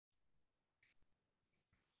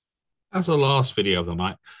As the last video of the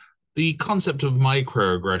night, the concept of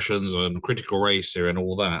microaggressions and critical race theory and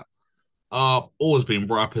all that are always been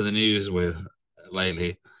brought up in the news with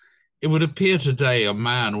lately. It would appear today a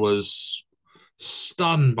man was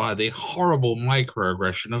stunned by the horrible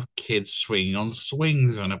microaggression of kids swinging on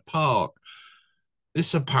swings in a park.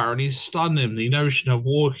 This apparently stunned him, the notion of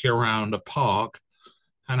walking around a park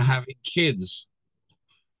and having kids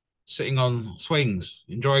sitting on swings,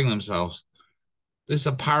 enjoying themselves. This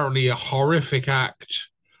apparently a horrific act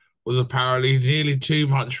was apparently nearly too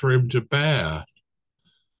much for him to bear,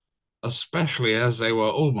 especially as they were,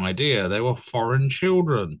 oh my dear, they were foreign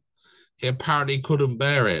children. He apparently couldn't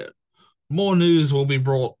bear it. More news will be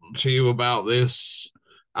brought to you about this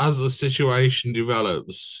as the situation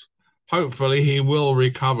develops. Hopefully, he will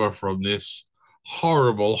recover from this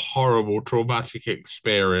horrible, horrible traumatic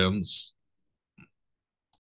experience.